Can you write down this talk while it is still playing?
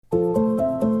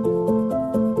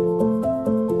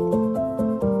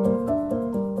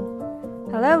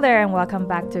there and welcome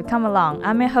back to Come Along.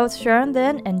 I'm your host Sharon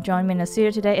Din and joining me in the studio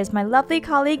today is my lovely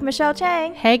colleague Michelle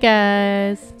Chang. Hey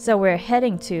guys! So we're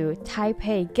heading to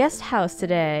Taipei Guest House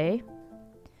today.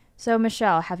 So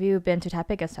Michelle, have you been to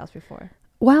Taipei Guest House before?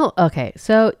 Well, okay,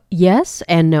 so yes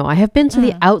and no. I have been to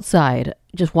the outside,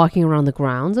 just walking around the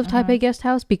grounds of Taipei Guest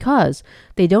House because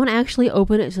they don't actually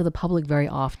open it to the public very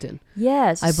often.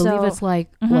 Yes. I believe it's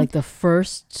like the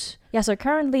first... Yeah, so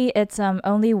currently it's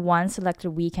only one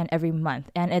selected weekend every month,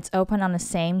 and it's open on the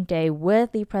same day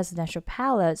with the Presidential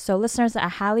Palace. So listeners, I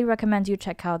highly recommend you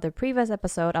check out the previous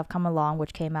episode of Come Along,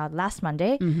 which came out last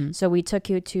Monday. So we took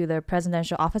you to the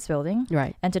Presidential Office Building.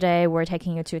 Right. And today we're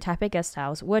taking you to Taipei Guest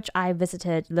House, which I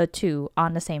visited the two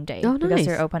on the same day. Oh, because nice.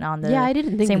 they're open on the I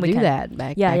didn't think same to weekend. do that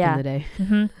back in the day.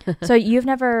 So you've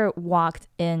never walked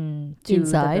into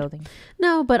Inside? the building?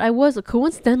 No, but I was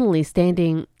coincidentally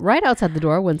standing right outside the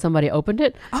door when somebody opened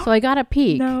it. So I got a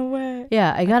peek. No way.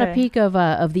 Yeah, I got a peek of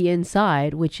the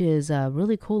inside, which is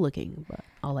really cool looking. But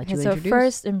I'll let you introduce. So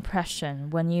first impression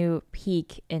when you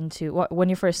peek into when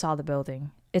you first saw the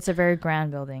building, it's a very grand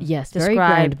building. Yes, Describe very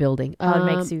grand building. How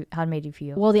it made you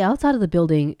feel? Well, the outside of the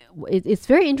building, it's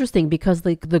very interesting because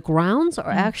the grounds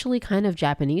are actually kind of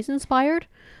Japanese inspired.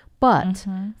 But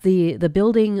the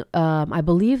building, I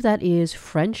believe that is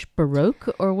French Baroque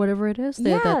or whatever it is,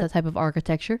 that type of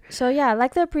architecture. So yeah,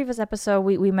 like the previous episode,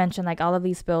 we mentioned like all of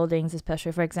these buildings,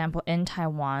 especially for example in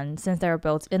Taiwan, since they were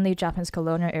built in the Japanese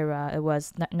colonial era, it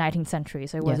was 19th century.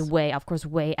 So it was way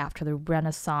after the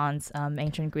Renaissance,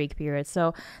 ancient Greek period.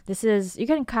 So you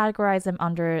can categorize them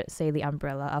under, say, the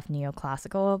umbrella of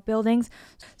neoclassical buildings.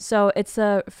 So it's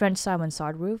a French style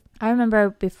mansard roof. I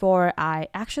remember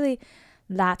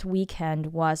that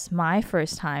weekend was my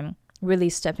first time really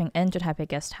stepping into Taipei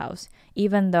Guest House,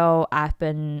 even though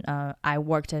I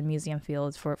worked in museum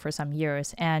fields for some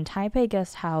years, and Taipei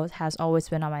Guest House has always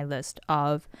been on my list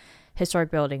of historic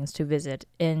buildings to visit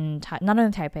not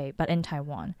only Taipei, but in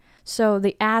Taiwan. So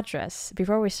the address,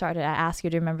 before we started, I asked you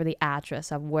to remember the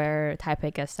address of where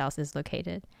Taipei Guest House is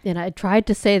located. And I tried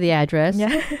to say the address.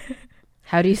 Yeah.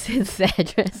 How do you say this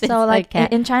address? So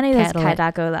in Chinese, it's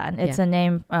Kaitagolan. It's Yeah. a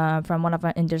name from one of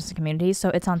our indigenous communities. So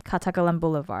it's on Kaitagolan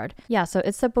Boulevard. Yeah, so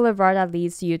it's the boulevard that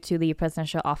leads you to the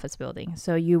Presidential Office Building.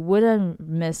 So you wouldn't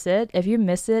miss it. If you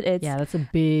miss it, Yeah, that's a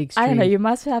big street. I don't know, you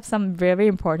must have some very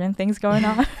important things going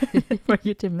on for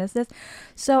you to miss this.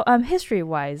 So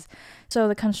history-wise, so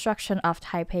the construction of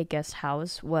Taipei Guest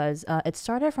House was, it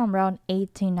started from around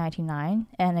 1899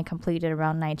 and it completed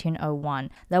around 1901.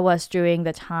 That was during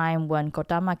the time when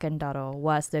Kodama Gendaro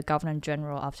was the Governor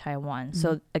General of Taiwan.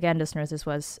 So again, listeners, this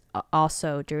was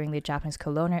also during the Japanese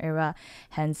colonial era.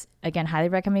 Hence, again, highly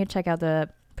recommend you check out the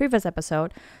previous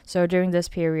episode. So during this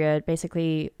period,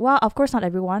 basically, well, of course not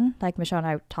everyone, like Michelle and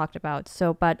I talked about.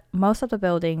 But most of the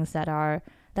buildings that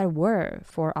were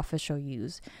for official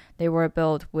use, they were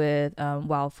built with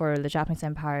for the Japanese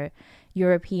Empire,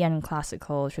 European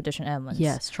classical tradition elements.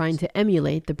 Yes, trying to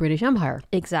emulate the British Empire.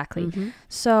 Exactly.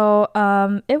 So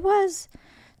it was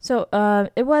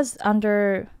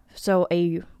under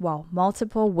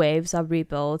multiple waves of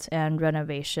rebuild and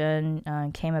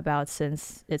renovation came about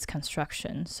since its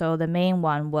construction. So the main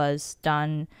one was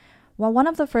done. Well, one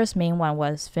of the first main one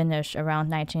was finished around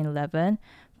 1911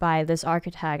 by this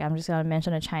architect. I'm just going to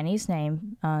mention a Chinese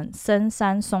name, Sen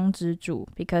San Song Zhu,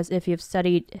 because if you've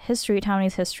studied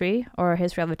Taiwanese history or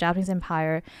history of the Japanese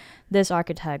Empire, this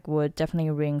architect would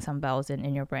definitely ring some bells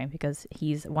in your brain because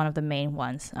he's one of the main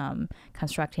ones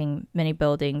constructing many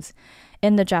buildings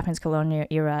in the Japanese colonial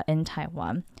era in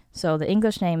Taiwan. So the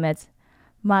English name is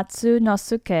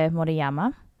Matsunosuke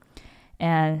Moriyama.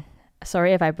 And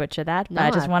sorry if I butcher that, but I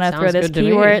just want to throw this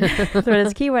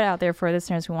keyword out there for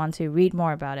listeners who want to read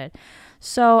more about it.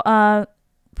 So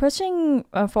pushing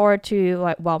forward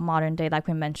to modern day, like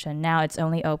we mentioned, now it's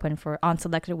only open on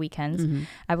selected weekends.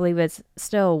 I believe it's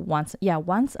still once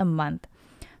a month.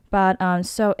 But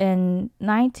post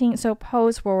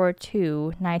World War II,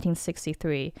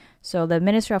 1963, so the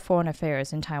Ministry of Foreign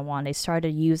Affairs in Taiwan, they started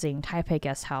using Taipei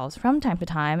Guest House from time to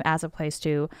time as a place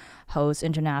to host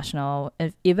international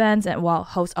events and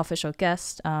host official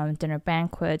guests, dinner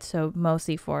banquets. So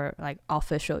mostly for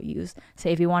official use. So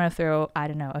if you want to throw, I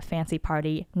don't know, a fancy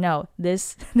party, no,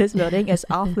 this building is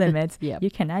off limits. Yep.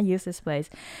 You cannot use this place.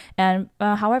 And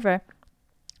however.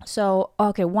 So,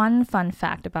 one fun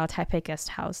fact about Taipei Guest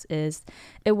House is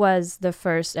it was the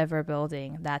first ever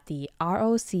building that the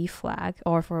ROC flag,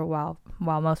 or for while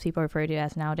most people refer to it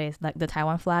as nowadays, like the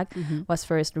Taiwan flag, was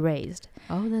first raised.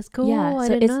 Oh, that's cool. Yeah, I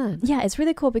did not. Yeah, it's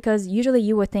really cool because usually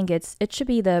you would think it should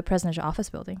be the presidential office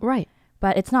building. Right.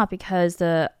 But it's not because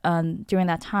during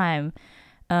that time,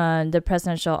 the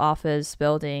presidential office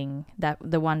building, that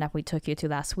the one that we took you to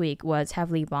last week, was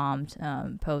heavily bombed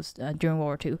post during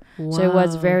World War II. Wow. So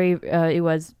it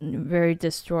was very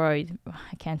destroyed.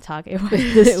 I can't talk. It was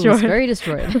destroyed. It was very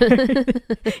destroyed.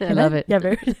 I love it. Yeah,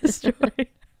 very destroyed.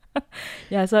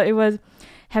 Yeah, so it was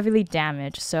heavily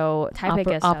damaged. So Taipei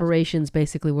guest house. Operations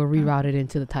basically were rerouted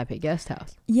into the Taipei guest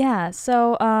house. Yeah,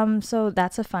 so so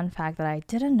that's a fun fact that I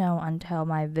didn't know until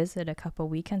my visit a couple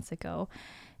weekends ago.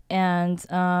 And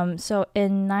so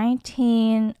in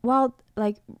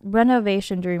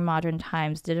renovation during modern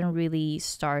times didn't really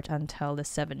start until the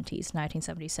 70s,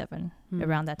 1977,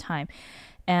 around that time.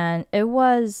 And it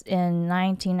was in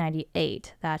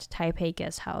 1998 that Taipei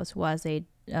Guest House was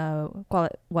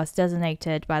was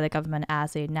designated by the government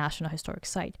as a National Historic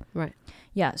Site. Right.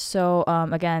 Yeah. So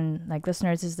again, like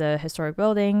listeners, this is the historic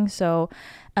building. So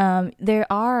there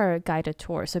are guided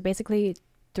tours. So basically,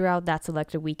 throughout that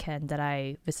selected weekend that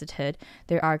I visited,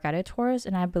 there are guided tours,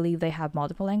 and I believe they have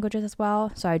multiple languages as well.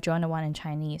 So I joined the one in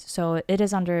Chinese. So it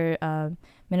is under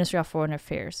Ministry of Foreign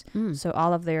Affairs. So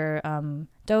all of their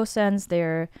docents,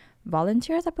 their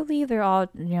volunteers, I believe, they're all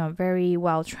very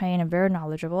well trained and very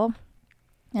knowledgeable.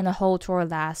 And the whole tour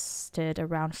lasted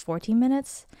around 40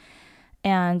 minutes.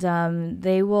 And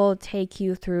they will take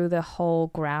you through the whole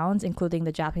grounds, including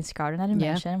the Japanese garden that I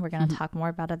mentioned. We're going to talk more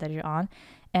about it later on.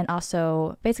 And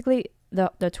also, basically,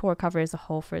 the tour covers the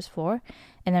whole first floor.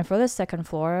 And then for the second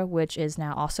floor, which is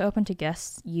now also open to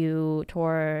guests, you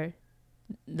tour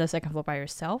the second floor by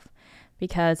yourself,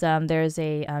 because there's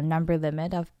a number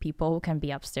limit of people who can be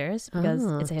upstairs, because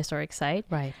it's a historic site.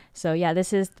 Right. So yeah,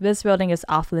 this building is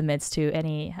off limits to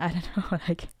any, I don't know,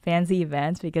 like fancy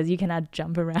events, because you cannot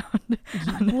jump around.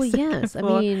 Well, yes. I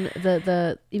mean,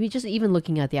 just even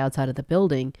looking at the outside of the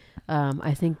building,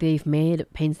 I think they've made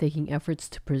painstaking efforts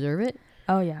to preserve it.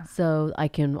 Oh yeah. So I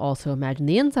can also imagine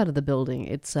the inside of the building.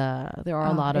 It's there are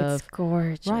a lot of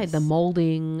gorgeous. Right, the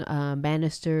molding,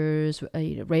 banisters,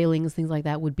 railings, things like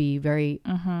that would be very.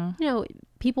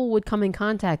 People would come in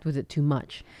contact with it too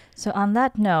much. So on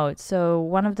that note,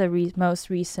 one of the most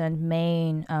recent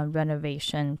main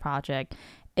renovation project,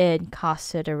 it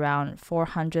costed around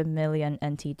 400 million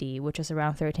NTD, which is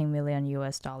around 13 million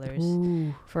US dollars,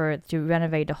 to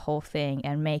renovate the whole thing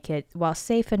and make it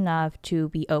safe enough to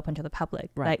be open to the public.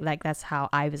 Right. Like that's how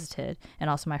I visited, and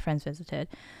also my friends visited.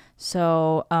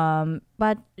 So,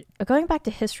 but going back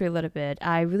to history a little bit,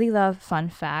 I really love fun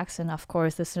facts, and of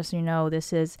course, listeners,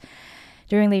 this is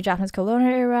during the Japanese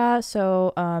colonial era.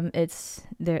 So,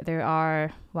 there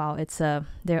are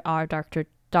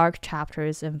dark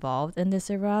chapters involved in this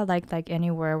era, like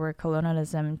anywhere where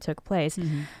colonialism took place.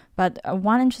 But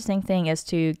one interesting thing is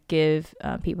to give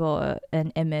people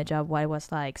an image of what it was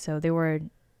like. So there were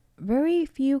very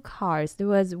few cars. There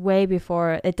was way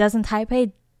before.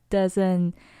 Taipei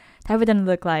didn't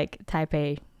look like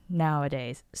Taipei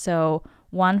nowadays. So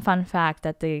one fun fact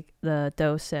that the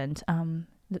docent,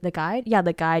 the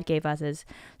guide gave us is,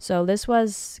 so this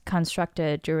was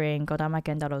constructed during Kodama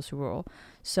Gendaro's rule.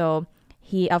 So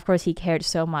he cared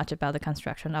so much about the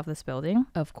construction of this building.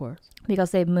 Of course.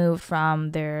 Because they moved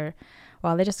from they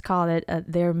just call it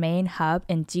their main hub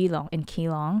in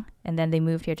Keelung, and then they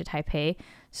moved here to Taipei.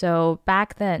 So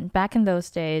back in those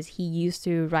days, he used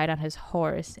to ride on his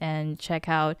horse and check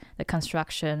out the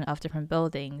construction of different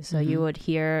buildings. So you would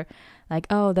hear like,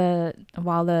 while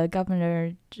the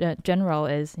governor general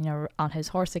is, on his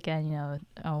horse again,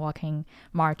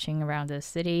 marching around the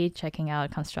city, checking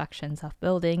out constructions of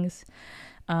buildings.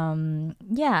 And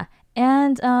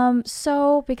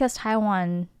so because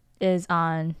Taiwan is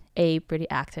on a pretty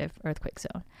active earthquake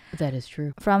zone. That is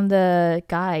true. From the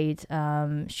guide,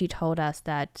 she told us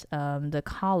that the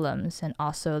columns and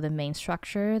also the main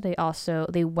structure, they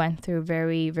went through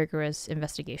very rigorous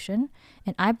investigation.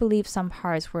 And I believe some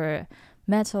parts were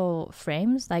metal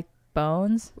frames, like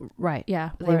bones. Right. Yeah,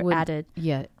 were added.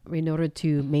 Yeah, in order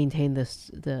to maintain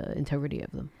the integrity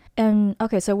of them. And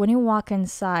okay, so when you walk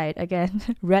inside,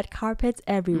 again, red carpets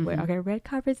everywhere. Okay, red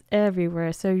carpets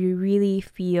everywhere. So you really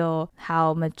feel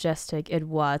how majestic it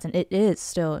was, and it is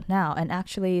still now. And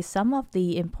actually, some of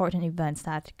the important events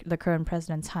that the current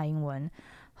president Tsai Ing-wen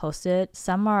hosted,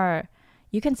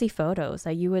 you can see photos.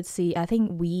 Like you would see, I think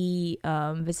we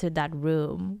visited that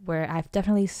room where I've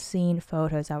definitely seen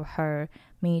photos of her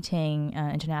meeting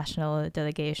international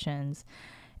delegations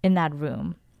in that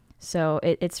room. So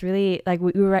it's really like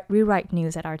we write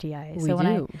news at RTI.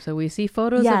 So we see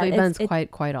photos of events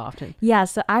quite often. Yeah,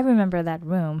 so I remember that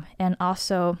room. And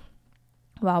also,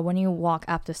 when you walk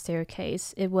up the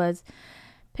staircase, it was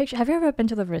picture. Have you ever been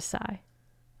to the Versailles?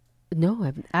 No,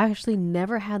 I've actually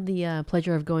never had the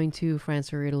pleasure of going to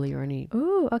France or Italy or any.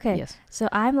 Ooh, okay. Yes. So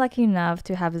I'm lucky enough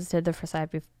to have visited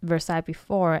the Versailles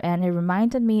before, and it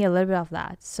reminded me a little bit of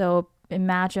that. So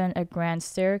imagine a grand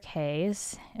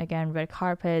staircase, again, red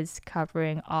carpets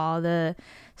covering all the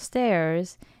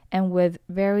stairs, and with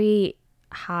very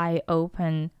high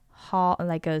open hall,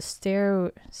 like a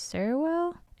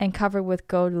stairwell, and covered with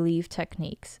gold leaf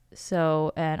techniques.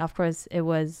 So, and of course, it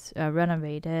was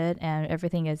renovated, and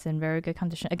everything is in very good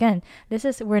condition. Again,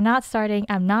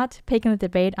 I'm not picking the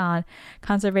debate on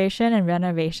conservation and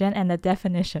renovation and the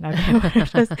definition. Okay, we're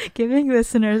just giving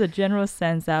listeners a general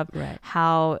sense of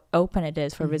how open it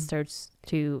is for visitors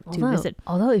to visit.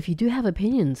 Although, if you do have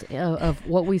opinions of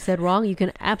what we said wrong, you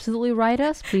can absolutely write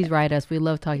us. Please write us. We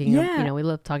love talking. We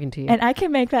love talking to you. And I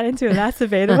can make that into a last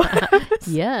available.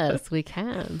 Yes, we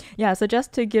can. Yeah. So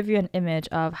just to give you an image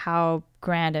of how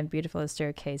grand and beautiful the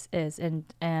staircase is,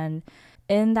 and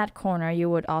in that corner you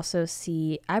would also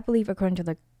see, I believe, according to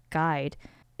the guide,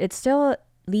 it's still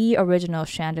the original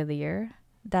chandelier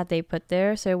that they put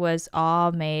there. So it was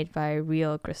all made by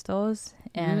real crystals.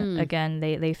 And again,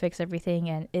 they fix everything,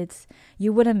 and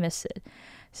you wouldn't miss it.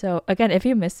 So again, if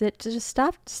you miss it, just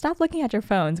stop looking at your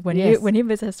phones when you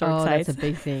visit historic sites. That's a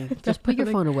big thing. Just put your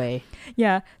phone away.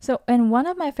 Yeah. So, and one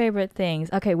of my favorite things,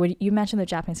 okay, when you mentioned the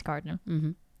Japanese garden.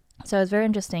 Mm-hmm. So it's very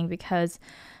interesting because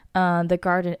the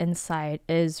garden inside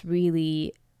is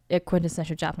really a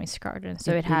quintessential Japanese garden.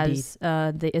 So it has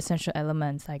the essential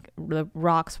elements like the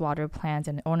rocks, water, plants,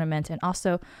 and ornaments. And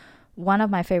also, one of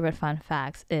my favorite fun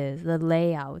facts is the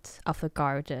layout of the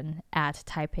garden at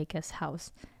Taipei Guest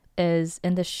House is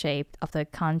in the shape of the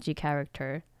kanji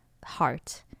character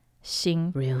heart.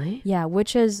 Xing. Really? Yeah,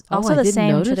 which is also the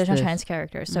same traditional this. Chinese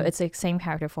character. So it's the same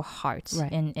character for heart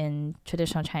in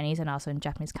traditional Chinese and also in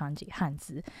Japanese kanji,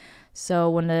 hanzi.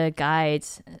 So when the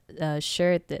guides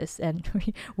shared this, and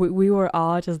we were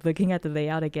all just looking at the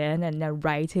layout again and then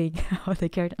writing out the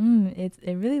character. It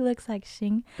really looks like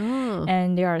Xing. Oh.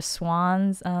 And there are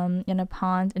swans in a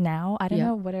pond now. I don't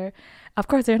know whether... Of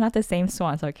course, they're not the same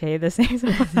swans, okay? The same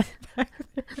swans.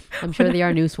 I'm sure they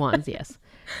are new swans, yes.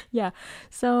 Yeah,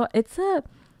 so it's a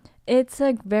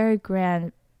very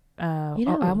grand. I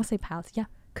almost say palace. Yeah,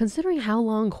 considering how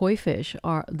long koi fish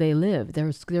they live,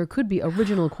 there could be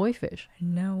original koi fish.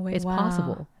 No way, it's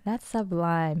possible. That's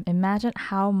sublime. Imagine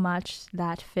how much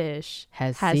that fish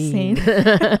has seen.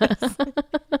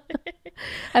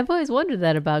 I've always wondered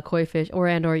that about koi fish or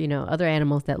other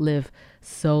animals that live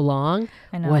so long.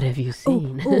 I know. What have you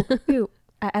seen? Ooh.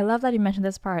 I love that you mentioned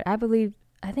this part.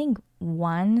 I think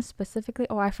one specifically,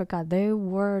 I forgot. There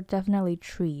were definitely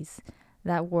trees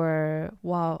that were,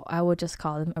 I would just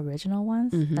call them original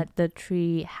ones. Mm-hmm. That the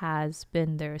tree has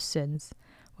been there since,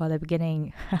 the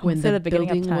beginning. When the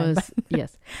building was,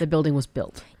 yes, the building was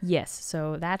built. Yes,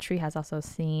 so that tree has also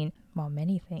seen,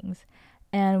 many things.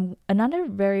 And another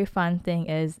very fun thing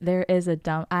is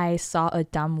I saw a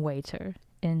dumb waiter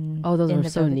in. Oh, those in are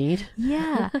so neat.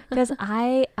 Yeah, because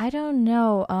I don't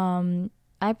know.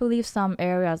 I believe some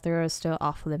areas there are still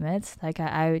off limits. Like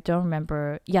I don't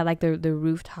remember. Yeah, like the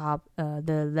rooftop,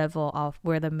 the level of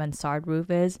where the mansard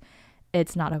roof is,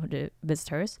 it's not open to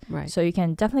visitors. Right. So you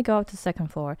can definitely go up to the second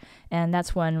floor. And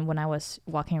that's when I was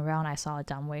walking around, I saw a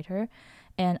dumbwaiter.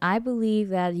 And I believe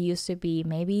that used to be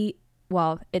maybe,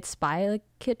 it's by a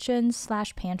kitchen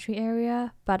 / pantry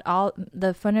area, but all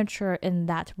the furniture in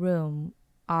that room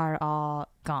are all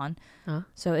gone. Huh?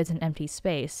 So it's an empty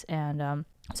space. And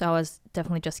so I was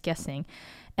definitely just guessing.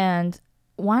 And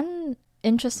one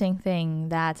interesting thing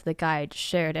that the guide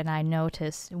shared, and I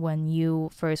noticed when you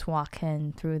first walk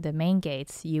in through the main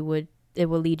gates, it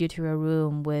will lead you to a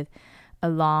room with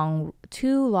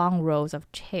two long rows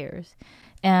of chairs.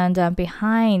 And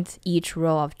behind each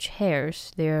row of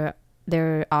chairs,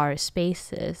 there are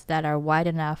spaces that are wide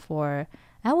enough for,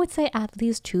 I would say, at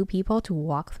least 2 people to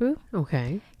walk through.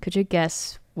 Okay. Could you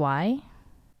guess why?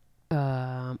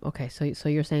 Okay, so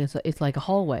you're saying it's like a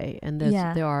hallway, and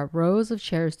there are rows of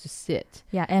chairs to sit.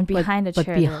 Yeah, and behind the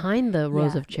chair, behind the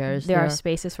rows of chairs, there are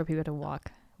spaces for people to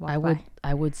walk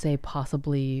I would say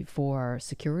possibly for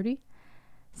security.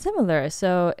 Similar.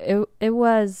 So it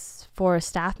was for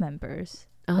staff members.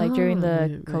 Like during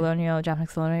the Japanese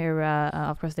colonial era,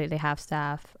 of course they have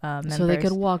staff members. So they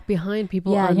could walk behind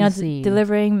people unseen.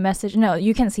 Delivering message. No,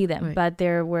 you can see them, but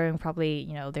they're wearing probably,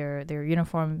 their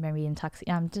uniform, maybe in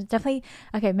tuxedo. Definitely,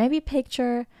 okay, maybe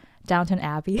picture Downton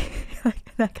Abbey.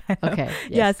 Like that kind of. Okay.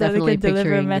 Yes, so they could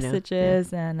deliver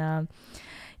messages. And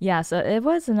so it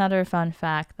was another fun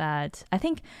fact that I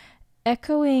think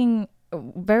echoing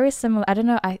very similar. I don't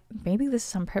know. Maybe this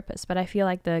is on purpose, but I feel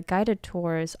like the guided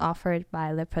tours offered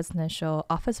by the presidential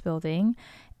office building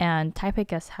and Taipei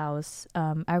Guest House.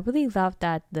 I really love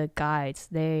that the guides,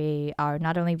 they are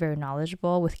not only very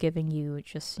knowledgeable with giving you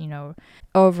just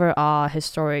overall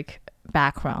historic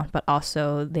background, but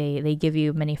also they give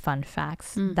you many fun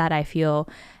facts that I feel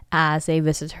as a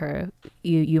visitor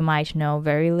you might know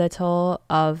very little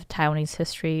of Taiwanese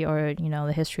history, or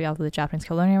the history of the Japanese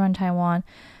colonial on Taiwan,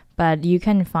 but you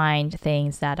can find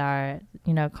things that are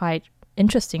quite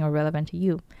interesting or relevant to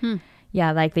you.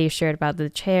 Yeah, like they shared about the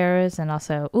chairs, and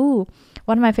also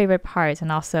one of my favorite parts, and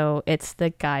also it's the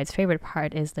guide's favorite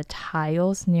part, is the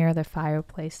tiles near the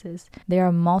fireplaces. There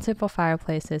are multiple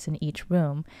fireplaces in each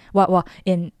room.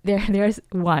 There's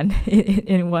one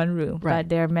in one room, right. But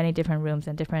there are many different rooms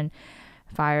and different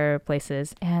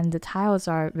fireplaces, and the tiles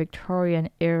are Victorian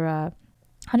era.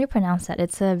 How do you pronounce that?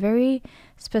 It's a very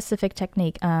specific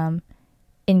technique.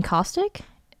 Encaustic,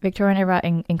 Victorian era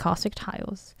encaustic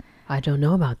tiles. I don't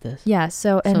know about this. Yeah,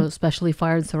 so specially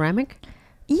fired ceramic?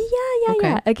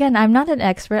 Yeah. Again, I'm not an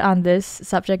expert on this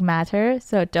subject matter,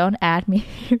 so don't add me.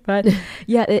 But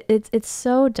yeah, it's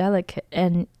so delicate,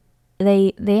 and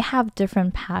they have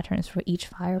different patterns for each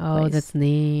fireplace. Oh, that's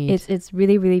neat. It's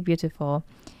really, really beautiful,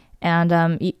 and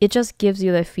it just gives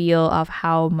you the feel of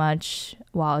how much,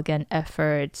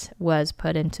 effort was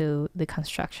put into the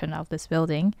construction of this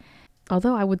building.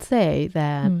 Although I would say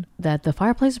that the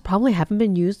fireplaces probably haven't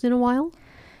been used in a while.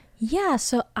 Yeah,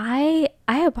 so I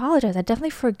apologize. I definitely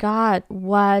forgot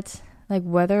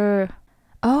whether.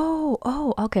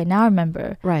 Oh, okay. Now I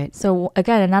remember. Right. So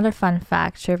again, another fun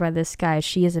fact shared by this guy.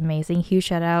 She is amazing. Huge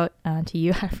shout out to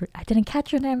you. I didn't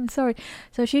catch your name. I'm sorry.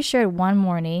 So she shared one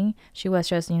morning. She was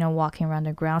just walking around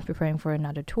the grounds preparing for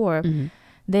another tour. Mm-hmm.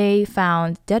 They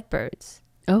found dead birds.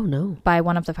 Oh no. By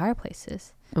one of the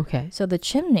fireplaces. Okay. So the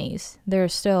chimneys, they're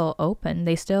still open.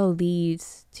 They still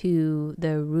leads to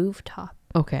the rooftop.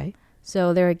 Okay.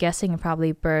 So they're guessing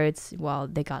probably birds,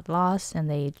 they got lost and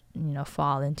they,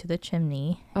 fall into the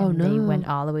chimney. Oh, and no. They went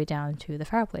all the way down to the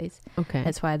fireplace. Okay.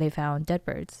 That's why they found dead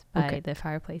birds by the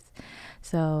fireplace.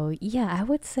 So, yeah, I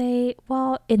would say,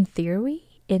 in theory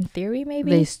maybe.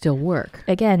 They still work.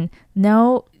 Again,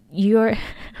 no,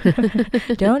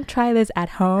 don't try this at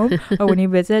home, or when you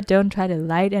visit, don't try to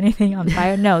light anything on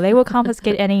fire. No, they will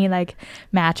confiscate any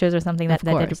matches or something that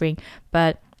they bring.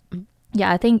 But yeah,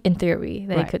 I think in theory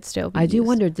they could still be do used.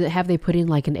 wonder, have they put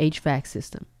in an HVAC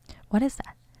system? What is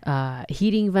that?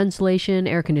 Heating, ventilation,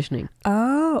 air conditioning.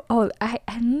 I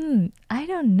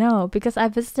don't know, because I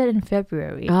visited in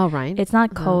February. Oh, right. It's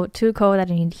not cold, too cold that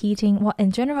I need heating. Well,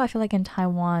 in general, I feel like in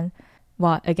Taiwan,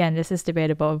 again, this is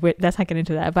debatable. Let's not get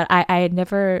into that. But I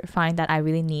never find that I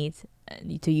really need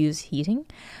to use heating.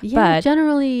 Yeah, but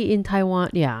generally in Taiwan,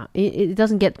 it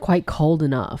doesn't get quite cold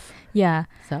enough. Yeah.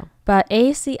 So, but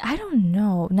AC, I don't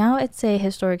know. Now it's a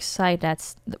historic site.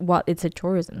 It's a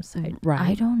tourism site. Right.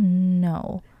 I don't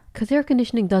know. Because air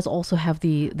conditioning does also have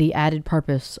the added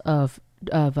purpose of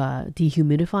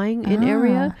dehumidifying an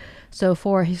area. So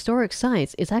for historic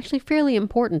sites, it's actually fairly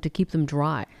important to keep them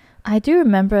dry. I do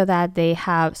remember that they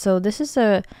have, so this is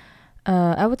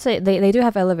I would say they do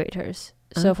have elevators.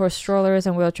 So for strollers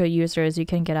and wheelchair users, you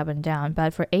can get up and down.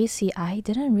 But for AC, I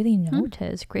didn't really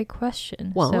notice. Great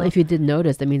question. Well, if you did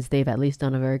notice, that means they've at least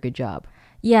done a very good job.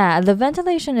 Yeah, the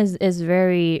ventilation is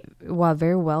very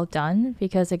well done,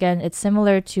 because again, it's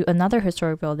similar to another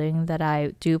historic building that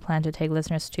I do plan to take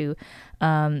listeners to,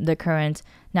 the current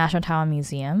National Taiwan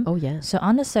Museum. Oh yeah. So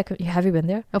on the second, have you been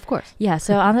there? Of course. Yeah.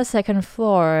 So on the second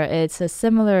floor, it's a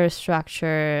similar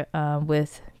structure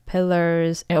with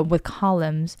pillars, with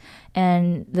columns,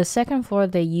 and the second floor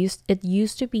it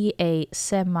used to be a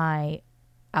semi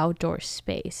outdoor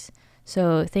space.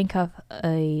 So think of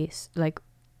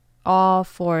all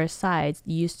four sides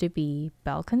used to be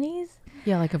balconies.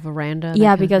 Yeah, like a veranda.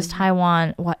 Yeah, because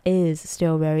Taiwan is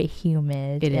still very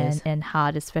humid and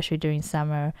hot, especially during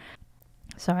summer.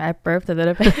 Sorry, I burped a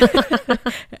little bit.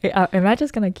 Am I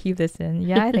just going to keep this in?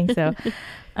 Yeah, I think so.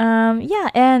 Yeah,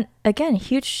 and again,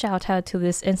 huge shout out to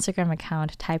this Instagram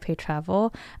account, Taipei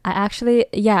Travel. I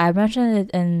mentioned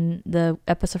it in the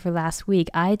episode for last week.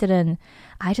 I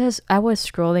was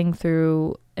scrolling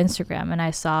through Instagram and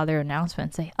I saw their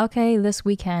announcement say, okay, this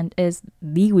weekend is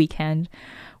the weekend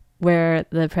where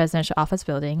the presidential office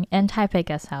building and Taipei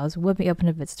Guest House will be open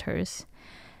to visitors.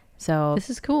 So this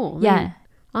is cool. Yeah.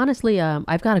 Honestly,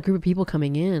 I've got a group of people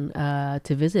coming in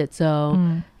to visit.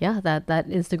 So yeah, that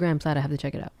Instagram site, I have to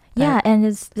check it out. Yeah, and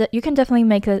you can definitely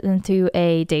make it into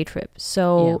a day trip.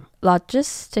 So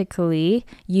logistically,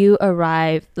 you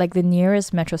arrive, the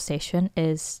nearest metro station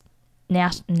is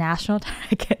National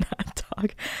I cannot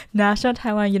talk. National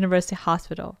Taiwan University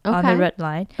Hospital on the Okay. Red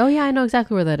Line. Oh yeah, I know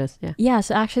exactly where that is. Yeah. Yeah,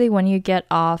 so actually when you get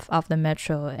off of the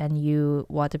metro and you,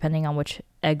 well, depending on which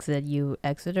exit you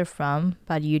exited from,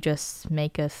 but you just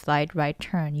make a slight right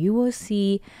turn, you will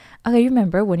see, okay, you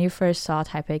remember when you first saw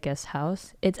Taipei Guest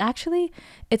House? It's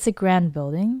a grand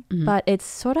building, but it's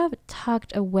sort of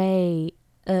tucked away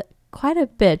quite a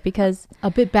bit because A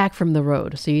bit back from the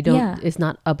road, so you don't. Yeah. It's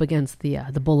not up against the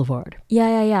boulevard.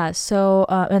 Yeah. So,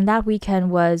 and that weekend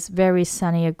was very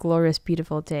sunny, a glorious,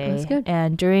 beautiful day. That's good.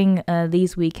 And during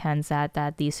these weekends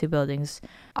that these two buildings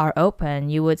are open,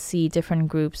 you would see different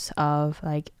groups of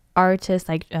like artists,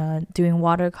 like doing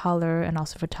watercolor and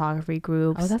also photography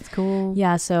groups. Oh, that's cool.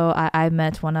 Yeah, so I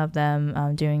met one of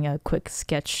them doing a quick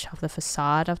sketch of the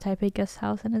facade of Taipei Guest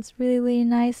House, and it's really, really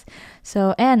nice.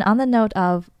 So, and on the note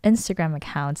of Instagram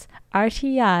accounts,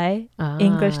 RTI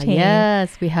English team.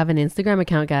 Yes, we have an Instagram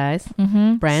account, guys.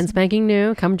 Mm-hmm. Brand spanking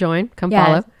new. Come join. Come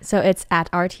follow. So it's at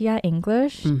RTI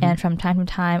English, and from time to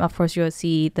time, of course, you'll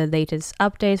see the latest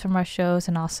updates from our shows,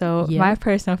 and also my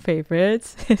personal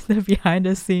favorites is the behind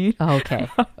the scenes. Okay.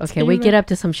 Okay. We get up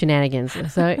to some shenanigans.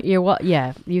 So you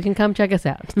can come check us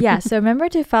out. Yeah. So remember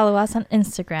to follow us on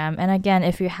Instagram. And again,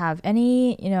 if you have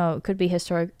any, could be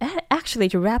historic, actually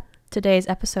to wrap today's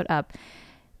episode up,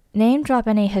 name drop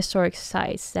any historic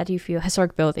sites that you feel,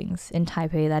 historic buildings in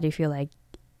Taipei that you feel like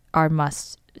are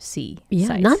must see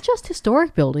sites. Not just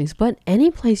historic buildings, but any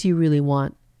place you really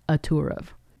want a tour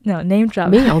of. No, name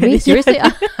drop. Me? Oh, me? Seriously?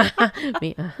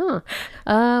 Me?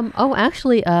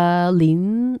 Actually,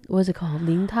 what's it called?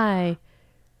 Lin Tai'an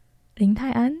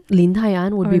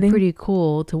would be pretty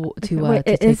cool to Wait,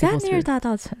 take is that people near through.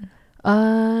 Dadaocun?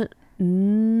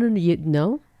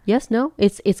 No. Yes, no.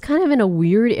 It's kind of in a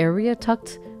weird area,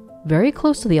 tucked very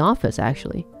close to the office,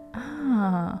 actually.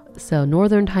 So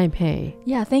northern Taipei.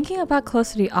 Yeah, thinking about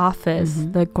close to the office,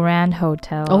 the Grand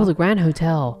Hotel. Oh, the Grand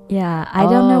Hotel. Yeah, I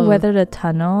don't know whether the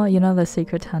tunnel, the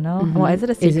secret tunnel. Well, is it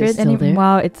a secret? Is it still there?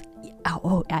 Well, it's.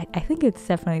 I think it's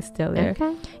definitely still there.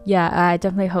 Okay. Yeah, I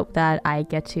definitely hope that I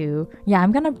get to. Yeah,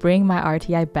 I'm gonna bring my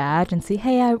RTI badge and see.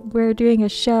 Hey, we're doing a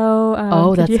show.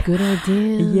 That's a good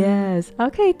idea. Yes.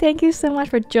 Okay. Thank you so much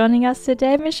for joining us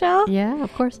today, Michelle. Yeah,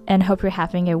 of course. And hope you're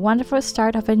having a wonderful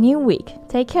start of a new week.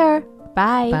 Take care.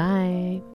 Bye. Bye.